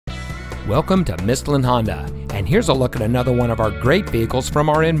Welcome to Mistlin Honda, and here's a look at another one of our great vehicles from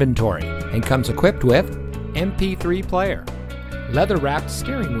our inventory, and comes equipped with MP3 player, leather-wrapped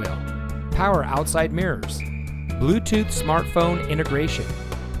steering wheel, power outside mirrors, Bluetooth smartphone integration,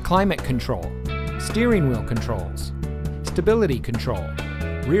 climate control, steering wheel controls, stability control,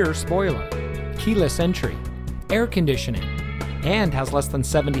 rear spoiler, keyless entry, air conditioning, and has less than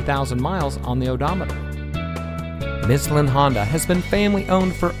 70,000 miles on the odometer. Mistlin Honda has been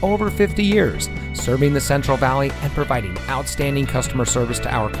family-owned for over 50 years, serving the Central Valley and providing outstanding customer service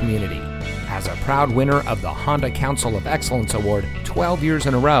to our community. As a proud winner of the Honda Council of Excellence Award 12 years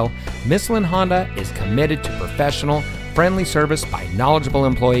in a row, Mistlin Honda is committed to professional, friendly service by knowledgeable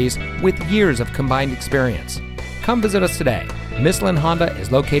employees with years of combined experience. Come visit us today. Mistlin Honda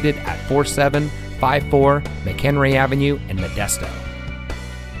is located at 4754 McHenry Avenue in Modesto.